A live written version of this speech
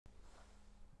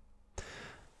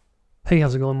Hey,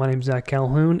 how's it going? My name is Zach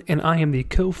Calhoun, and I am the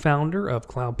co-founder of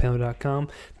CloudPano.com.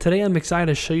 Today, I'm excited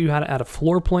to show you how to add a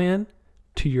floor plan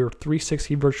to your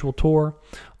 360 virtual tour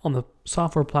on the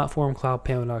software platform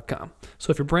CloudPano.com.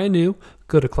 So if you're brand new,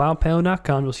 go to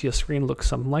CloudPano.com. You'll see a screen look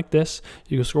something like this.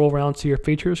 You can scroll around to your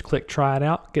features, click Try It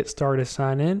Out, Get Started,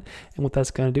 Sign In, and what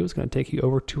that's going to do is going to take you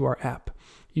over to our app.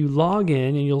 You log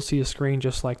in, and you'll see a screen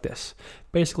just like this.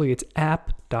 Basically, it's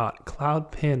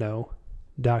app.cloudpano.com.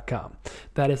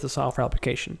 That is the software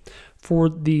application. For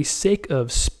the sake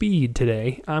of speed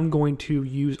today, I'm going to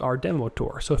use our demo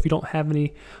tour. So if you don't have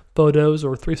any photos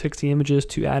or 360 images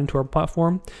to add into our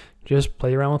platform, just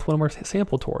play around with one of our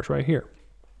sample tours right here.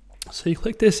 So you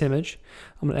click this image.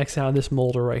 I'm going to exit out of this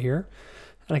molder right here.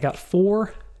 And I got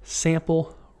 4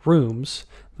 sample rooms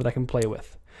that I can play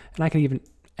with. And I can even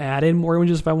add in more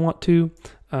images if I want to.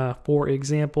 For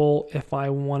example, if I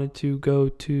wanted to go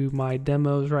to my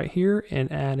demos right here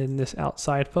and add in this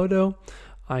outside photo,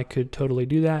 I could totally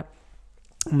do that.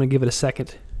 I'm going to give it a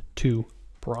second to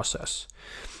process.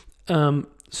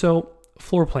 So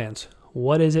floor plans,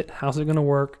 what is it? How's it going to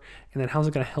work? And then how's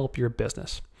it going to help your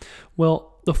business? Well,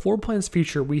 the floor plans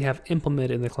feature we have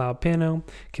implemented in the Cloud Pano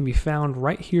can be found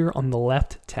right here on the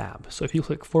left tab. So if you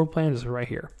click floor plans, it's right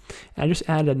here. And I just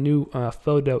added a new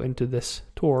photo into this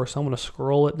tour, so I'm going to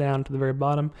scroll it down to the very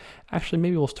bottom. Actually,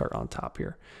 maybe we'll start on top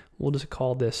here. We'll just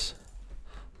call this,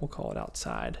 we'll call it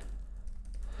outside.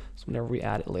 So whenever we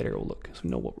add it later, we'll look, so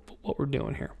we know what we're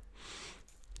doing here.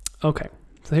 Okay,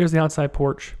 so here's the outside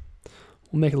porch.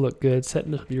 We'll make it look good,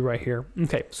 setting this view right here.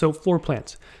 Okay, so floor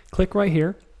plans. Click right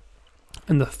here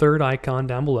and the third icon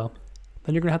down below.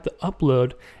 Then you're gonna have to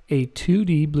upload a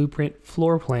 2D blueprint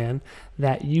floor plan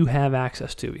that you have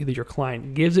access to. Either your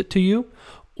client gives it to you,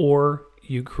 or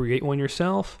you create one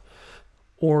yourself,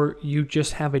 or you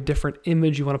just have a different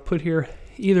image you wanna put here.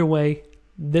 Either way,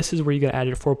 this is where you're gonna add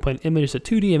your floor plan image. It's a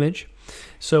 2D image.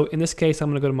 So in this case, I'm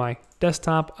gonna go to my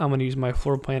desktop. I'm gonna use my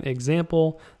floor plan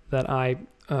example that I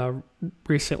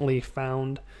recently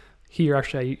found here.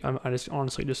 Actually, I just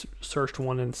honestly just searched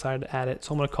one and decided to add it.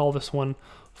 So I'm going to call this one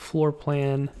floor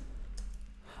plan.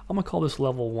 I'm going to call this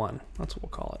level 1. That's what we'll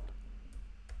call it.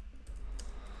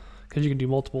 Because you can do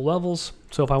multiple levels.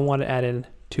 So if I want to add in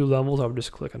 2 levels, I would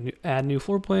just click on add new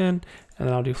floor plan, and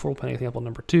then I'll do floor plan example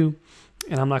number 2.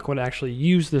 And I'm not going to actually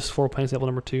use this floor plan example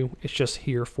number 2. It's just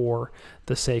here for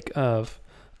the sake of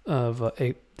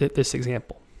this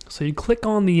example. So you click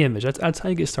on the image. That's how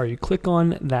you get started. You click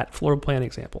on that floor plan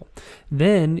example.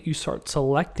 Then you start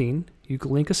selecting. You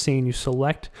link a scene. You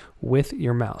select with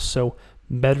your mouse. So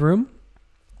bedroom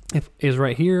is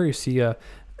right here. You see a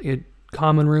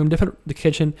common room, the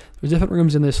kitchen. There's different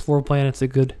rooms in this floor plan. It's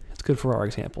good for our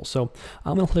example. So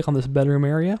I'm going to click on this bedroom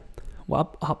area.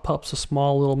 Well, up pops a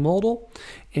small little modal,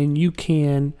 and you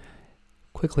can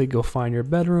quickly go find your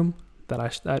bedroom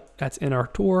that's in our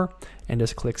tour, and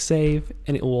just click save,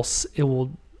 and it will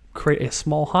create a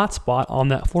small hotspot on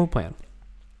that floor plan.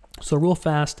 So real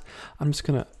fast, I'm just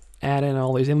gonna add in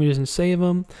all these images and save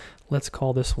them. Let's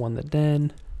call this one the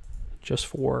den, just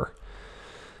for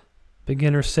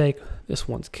beginner's sake. This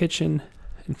one's kitchen,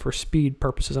 and for speed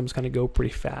purposes, I'm just gonna go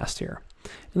pretty fast here.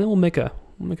 And then we'll make a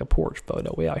porch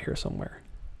photo way out here somewhere.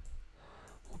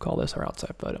 We'll call this our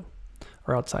outside photo,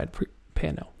 or outside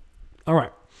pano. All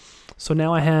right. So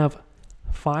now I have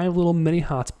 5 little mini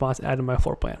hotspots added to my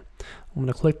floor plan. I'm going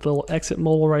to click the little exit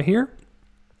modal right here,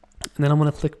 and then I'm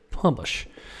going to click publish.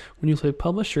 When you click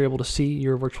publish, you're able to see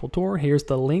your virtual tour. Here's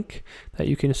the link that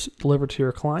you can deliver to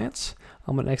your clients.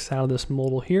 I'm going to exit out of this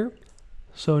modal here.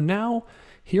 So now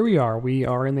here we are. We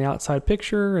are in the outside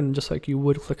picture, and just like you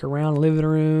would click around, living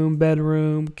room,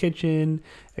 bedroom, kitchen,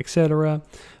 etc.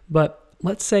 But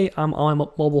let's say I'm on my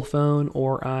mobile phone,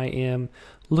 or I am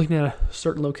looking at a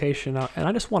certain location and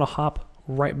I just want to hop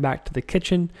right back to the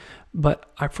kitchen,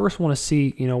 but I first want to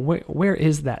see, where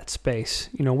is that space?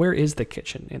 Where is the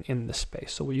kitchen in this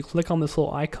space? So when you click on this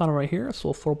little icon right here, this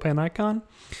little floor plan icon,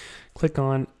 click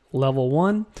on level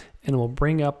 1, and it will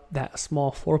bring up that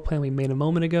small floor plan we made a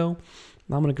moment ago.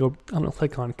 I'm going to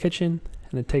click on kitchen,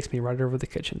 and it takes me right over the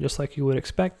kitchen, just like you would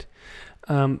expect.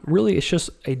 Really, it's just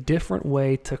a different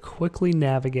way to quickly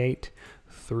navigate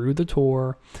through the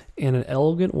tour in an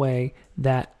elegant way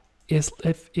that is,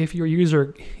 if your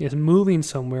user is moving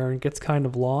somewhere and gets kind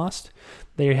of lost,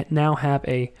 they now have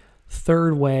a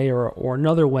third way or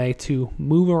another way to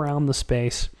move around the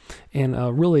space.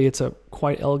 And really, it's a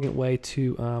quite elegant way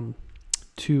to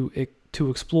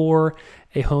explore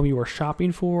a home you are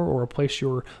shopping for, or a place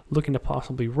you're looking to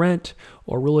possibly rent,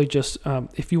 or really just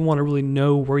if you want to really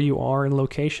know where you are in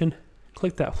location,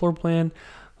 click that floor plan.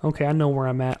 Okay, I know where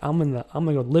I'm at. I'm gonna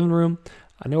go to the living room.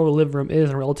 I know where the living room is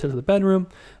and relative to the bedroom,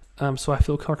 so I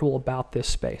feel comfortable about this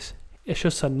space. It's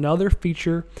just another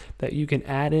feature that you can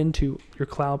add into your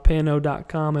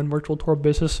cloudpiano.com and virtual tour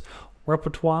business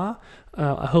repertoire.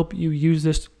 I hope you use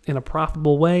this in a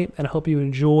profitable way, and I hope you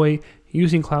enjoy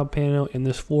using Cloud Piano in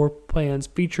this floor plans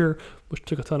feature, which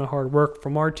took a ton of hard work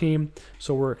from our team.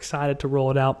 So we're excited to roll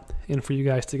it out and for you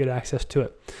guys to get access to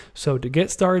it. So to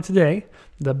get started today,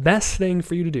 the best thing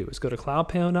for you to do is go to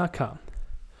cloudpiano.com,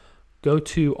 go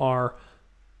to our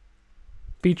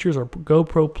features or Go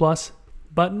Pro Plus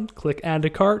button, click Add to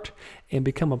Cart, and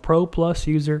become a Pro Plus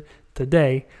user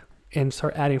today and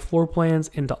start adding floor plans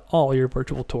into all your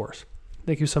virtual tours.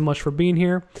 Thank you so much for being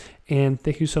here, and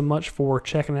thank you so much for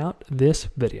checking out this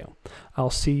video.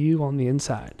 I'll see you on the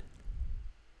inside.